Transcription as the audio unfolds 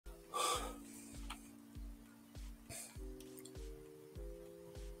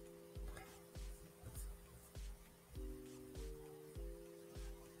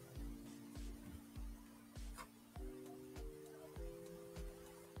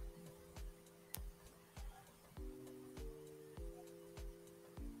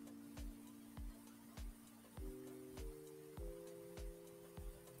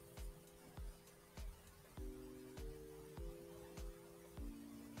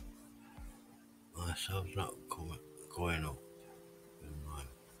sub's not going up in my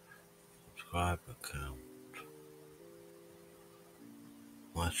subscriber count.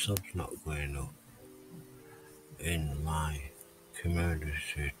 My sub's not going up in my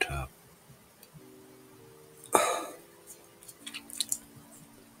community tab.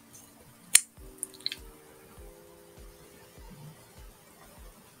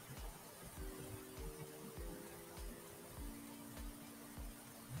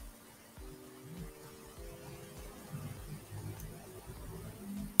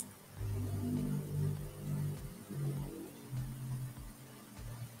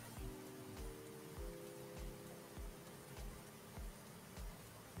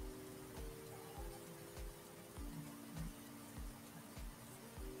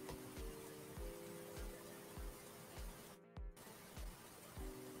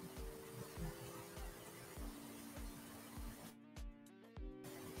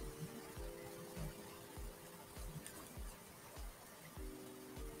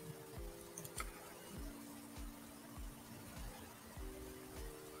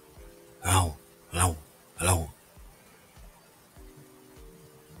 Hello.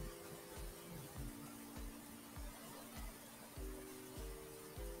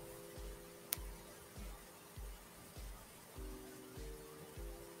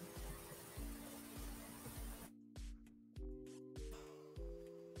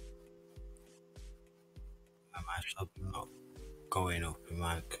 My sub's not going up in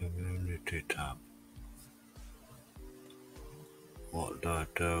my community tab. What do I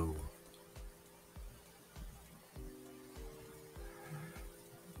do?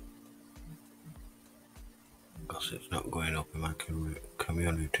 Because it's not going up in my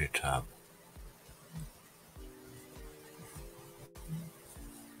community tab.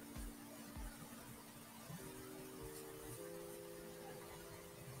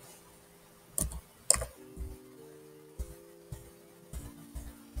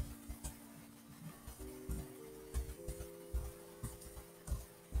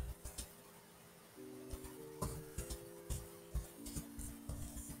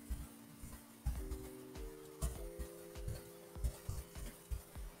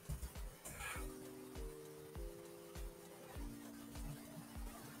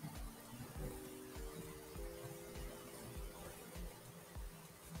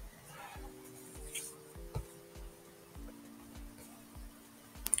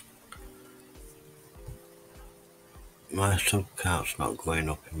 My sub count's not going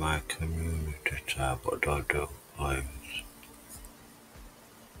up in my community tab. What do I do, please?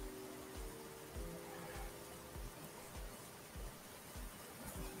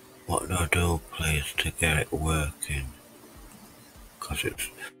 What do I do, please, to get it working? Because it's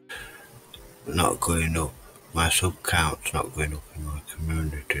not going up. My sub count's not going up in my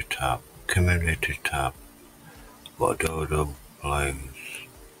community tab. What do I do, please?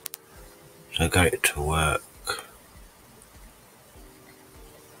 So get it to work.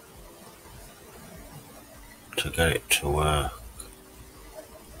 To get it to work.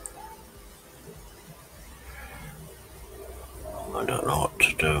 I don't know what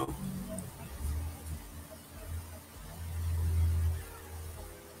to do.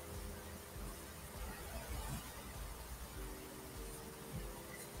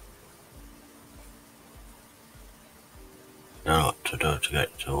 I don't know what to do to get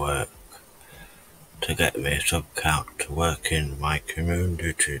it to work. To get my sub count to work in my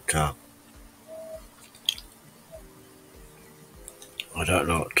community tab. I don't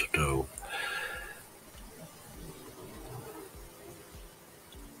know what to do.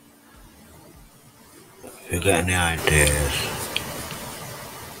 If you get any ideas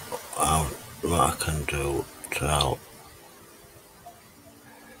what I can do to help,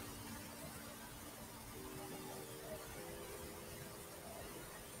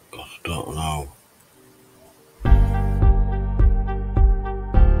 because I don't know.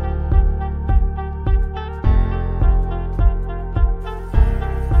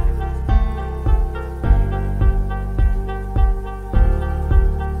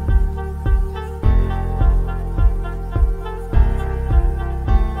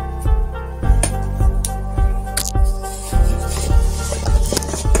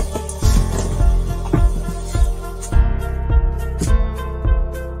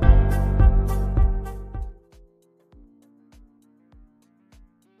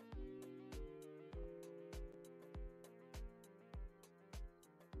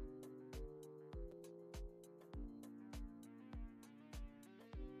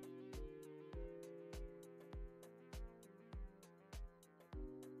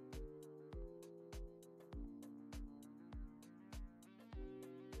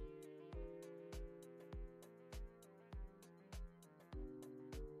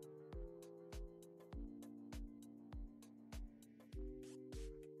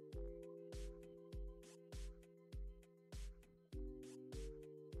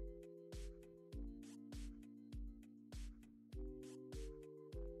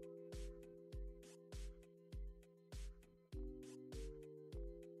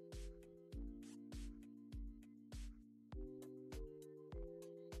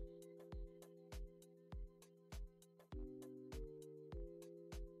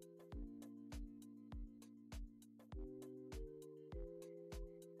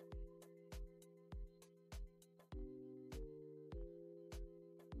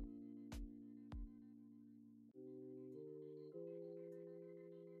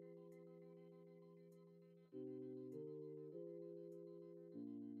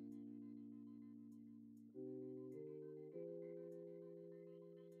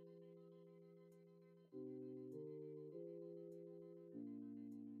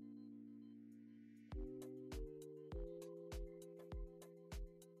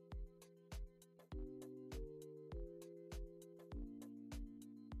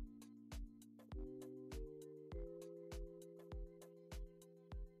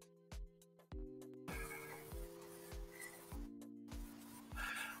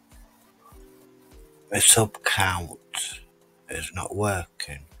 My subcount is not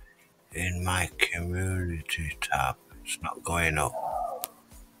working in my community tab. It's not going up.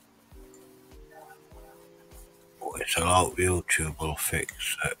 It's a lot. YouTube will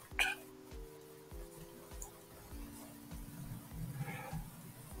fix it.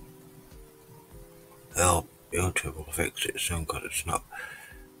 YouTube will fix it soon because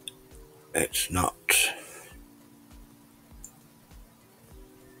it's not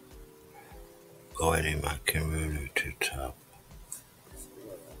going in my community tab.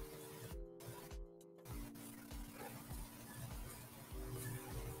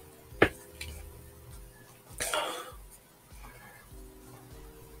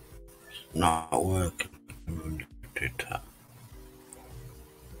 Not working in the community tab.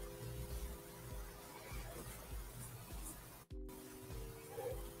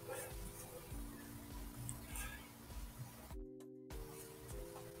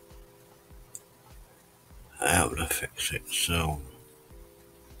 I hope to fix it soon.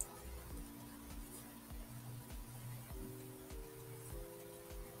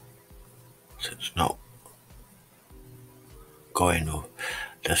 It's not going up.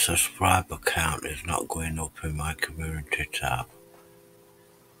 The subscriber count is not going up in my community tab.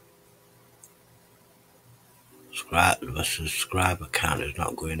 The subscriber count is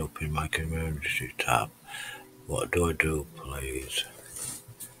not going up in my community tab. What do I do, please?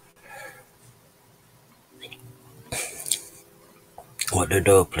 What do I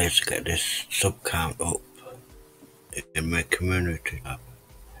do, please, to get this sub count up in my community tab?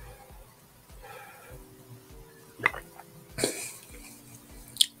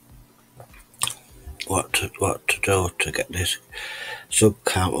 What to do to get this sub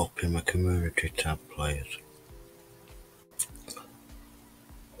count up in my community tab, please?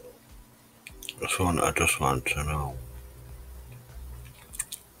 I just want to know.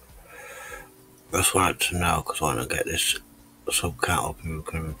 I just wanted to know because I want to get this sub count up in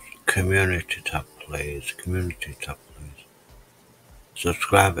my community tab, please. Community tab, please.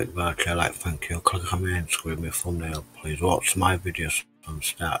 Subscribe it, but like, thank you. Click on my end screen, my thumbnail, please. Watch my videos from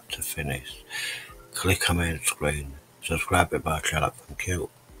start to finish. Click on my end screen. Subscribe it, but like, thank you.